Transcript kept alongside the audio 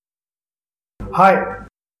Hi,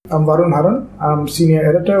 I'm Varun Haran. I'm Senior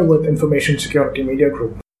Editor with Information Security Media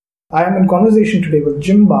Group. I am in conversation today with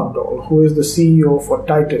Jim Bargdoll, who is the CEO for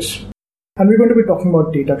Titus. And we're going to be talking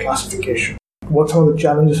about data classification, what some of the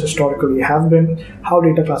challenges historically have been, how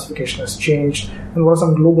data classification has changed, and what are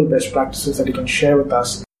some global best practices that you can share with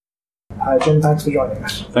us. Hi, Jim. Thanks for joining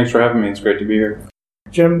us. Thanks for having me. It's great to be here.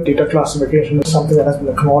 Jim, data classification is something that has been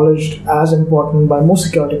acknowledged as important by most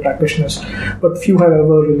security practitioners, but few have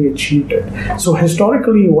ever really achieved it. So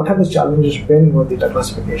historically, what have the challenges been with data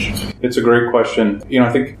classification? It's a great question.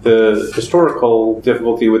 I think the historical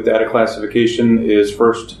difficulty with data classification is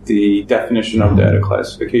first the definition of data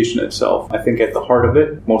classification itself. I think at the heart of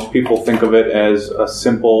it, most people think of it as a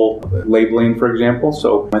simple labeling, for example.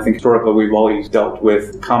 So I think historically we've always dealt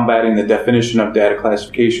with combating the definition of data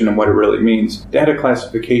classification and what it really means. Data classification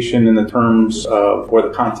in the terms of, or the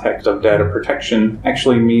context of data protection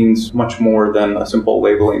actually means much more than a simple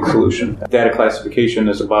labeling solution. Data classification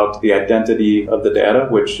is about the identity of the data,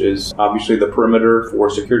 which is obviously the perimeter for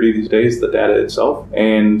security these days, the data itself.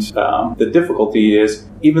 And the difficulty is,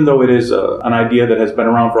 even though it is an idea that has been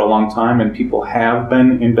around for a long time and people have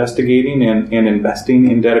been investigating and investing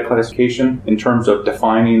in data classification in terms of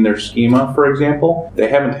defining their schema, for example, they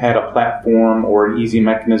haven't had a platform or an easy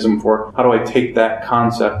mechanism for how do I take that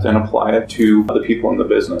concept and apply it to the people in the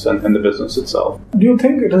business and the business itself. Do you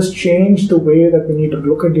think it has changed the way that we need to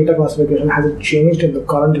look at data classification? Has it changed in the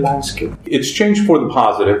current landscape? It's changed for the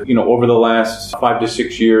positive. Over the last 5 to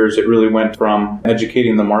 6 years, it really went from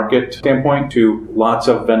educating the market standpoint to lots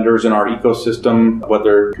of vendors in our ecosystem,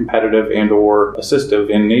 whether competitive and or assistive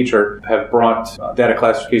in nature, have brought data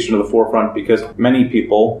classification to the forefront because many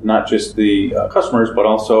people, not just the customers, but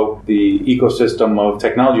also the ecosystem of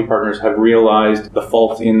technology partners have realized the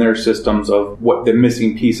fault in their systems of what the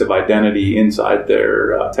missing piece of identity inside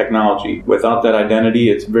their technology. Without that identity,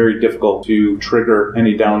 it's very difficult to trigger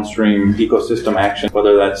any downstream ecosystem action,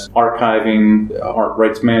 whether that's archiving,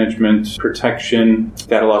 rights management, protection,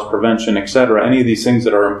 data loss prevention, etc. Any of these things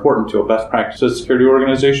that are important to a best practices security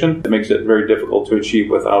organization, it makes it very difficult to achieve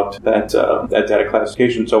without that data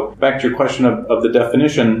classification. So back to your question of the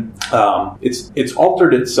definition, it's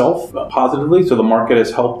altered itself positively, so the market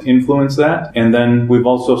has helped influence that. And then we've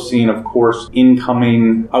also seen, of course,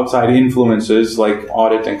 incoming outside influences like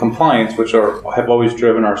audit and compliance, which have always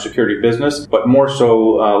driven our security business, but more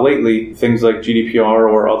so lately, things like GDPR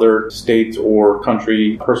or other state or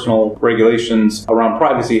country personal regulations around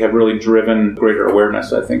privacy have really driven greater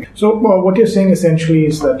awareness, I think. So what you're saying essentially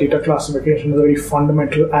is that data classification is a very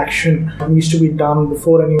fundamental action that needs to be done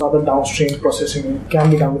before any other downstream processing can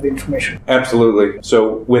be done with the information. Absolutely.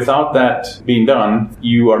 So without that being done,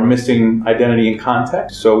 you are missing identity and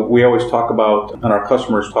context. So we always talk about, and our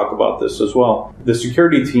customers talk about this as well, the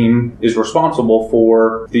security team is responsible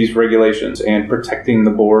for these regulations and protecting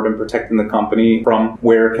the board and protecting the company from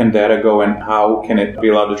where can data go and how can it be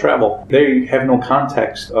allowed to travel. They have no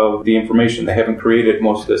context of the information. They haven't created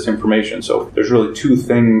most of this information. So there's really two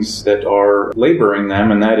things that are laboring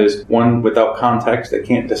them, and that is, one, without context, they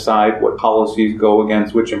can't decide what policies go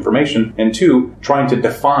against which information, and two, trying to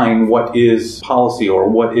define what is policy or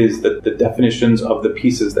what is the definitions of the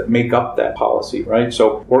pieces that make up that policy, right?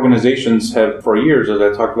 So organizations have, for years, as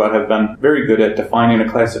I talked about, have been very good at defining a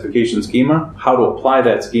classification schema. How to apply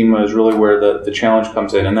that schema is really where the challenge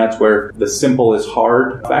comes in, and that's where the simple is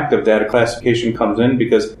hard fact of data classification comes in,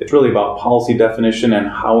 because it's really about policy definition, and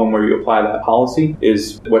how and where you apply that policy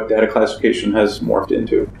is what data classification has morphed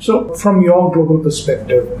into. So from your global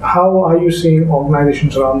perspective, how are you seeing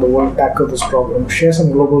organizations around the world tackle this problem? Share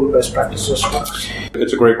some global best practices for us.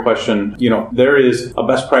 It's a great question. There is a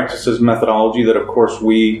best practices methodology that, of course,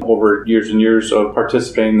 we, over years and years of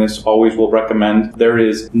participating in this, always will recommend. There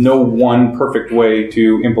is no one perfect way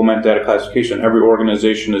to implement data classification. Every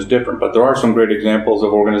organization is different, but there are some great examples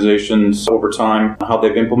of organizations over time, how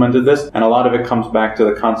they've implemented this. And a lot of it comes back to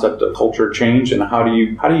the concept of culture change, and how do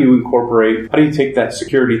you take that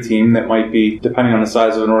security team that might be, depending on the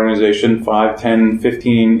size of an organization, 5, 10,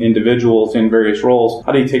 15 individuals in various roles,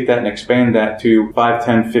 how do you take that and expand that to 5,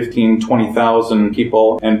 10, 15, 20,000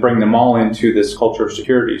 people and bring them all into this culture of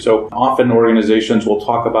security? So often organizations will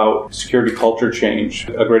talk about security culture change.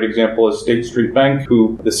 A great example is State Street Bank,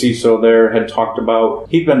 who the CISO there had talked about.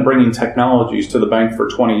 He'd been bringing technologies to the bank for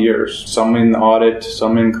 20 years, some in audit,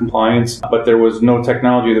 some in compliance, but there was no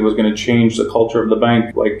technology that was going to change the culture of the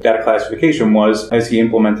bank like data classification was as he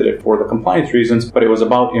implemented it for the compliance reasons, but it was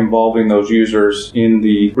about involving those users in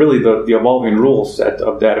the evolving rule set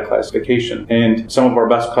of data classification. And some of our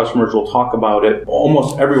best customers will talk talk about it.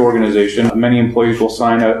 Almost every organization, many employees will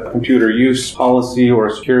sign a computer use policy or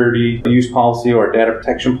a security use policy or a data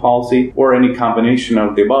protection policy or any combination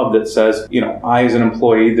of the above that says, I as an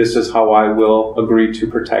employee, this is how I will agree to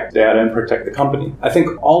protect data and protect the company. I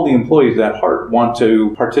think all the employees at heart want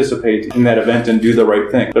to participate in that event and do the right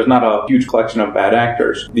thing. There's not a huge collection of bad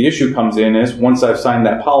actors. The issue comes in is once I've signed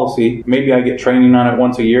that policy, maybe I get training on it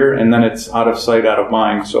once a year and then it's out of sight, out of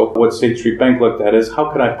mind. So what State Street Bank looked at is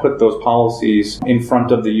how could I put those policies in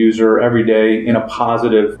front of the user every day in a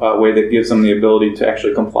positive way that gives them the ability to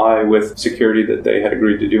actually comply with security that they had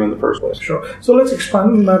agreed to do in the first place. Sure. So let's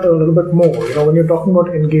expand on that a little bit more. When you're talking about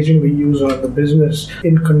engaging the user and the business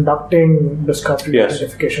in conducting discovery, yes,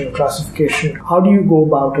 identification, classification, how do you go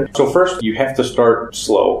about it? So first, you have to start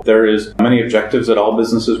slow. There is many objectives that all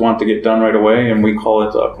businesses want to get done right away, and we call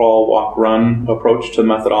it a crawl, walk, run approach to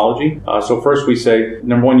methodology. So first we say,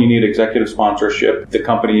 number one, you need executive sponsorship. The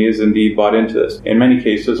company is indeed bought into this. In many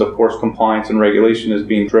cases, of course, compliance and regulation is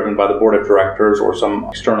being driven by the board of directors or some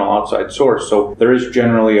external outside source. So there is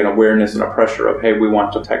generally an awareness and a pressure of, hey, we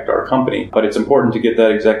want to protect our company. But it's important to get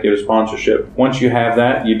that executive sponsorship. Once you have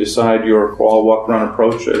that, you decide your crawl, walk, run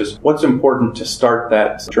approach is what's important to start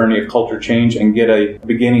that journey of culture change and get a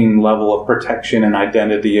beginning level of protection and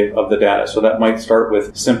identity of the data. So that might start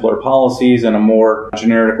with simpler policies and a more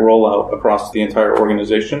generic rollout across the entire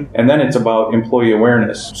organization. And then it's about employee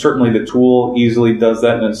awareness. Certainly the tool easily does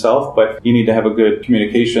that in itself, but you need to have a good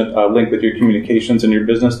communication link with your communications and your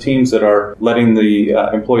business teams that are letting the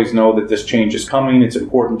employees know that this change is coming, it's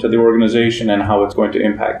important to the organization, and how it's going to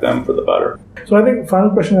impact them for the better. So I think the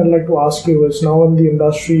final question I'd like to ask you is, now in the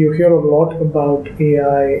industry you hear a lot about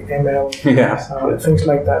AI, ML, things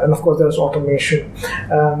like that, and of course there's automation.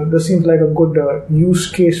 This seems like a good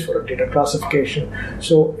use case for data classification.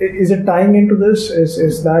 So is it tying into this?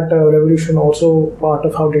 Is that revolution also part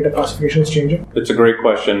of how data classification is changing? It's a great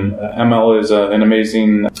question. ML is an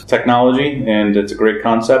amazing technology and it's a great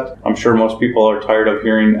concept. I'm sure most people are tired of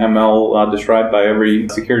hearing ML described by every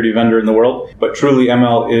security vendor in the world, but truly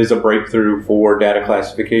ML is a breakthrough for data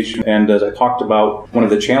classification. And as I talked about, one of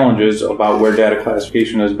the challenges about where data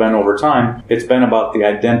classification has been over time, it's been about the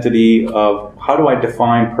identity of how do I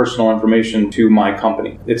define personal information to my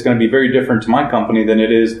company? It's going to be very different to my company than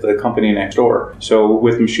it is the company next door. So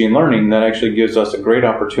with machine learning, that actually gives us a great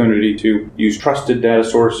opportunity to use trusted data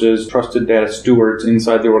sources, trusted data stewards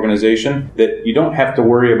inside the organization, that you don't have to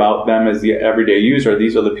worry about them as the everyday user.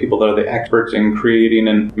 These are the people that are the experts in creating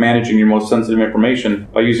and managing your most sensitive information.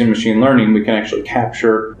 By using machine learning, we can actually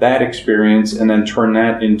capture that experience and then turn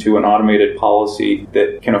that into an automated policy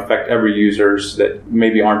that can affect every users that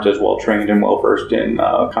maybe aren't as well trained and well versed in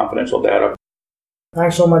confidential data.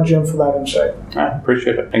 Thanks so much, Jim, for that insight. I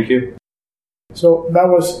appreciate it. Thank you. So that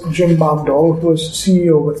was Jim Bogdall, who is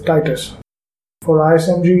CEO with Titus. For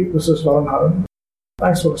ISMG, this is Varun Haran.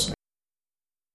 Thanks for listening.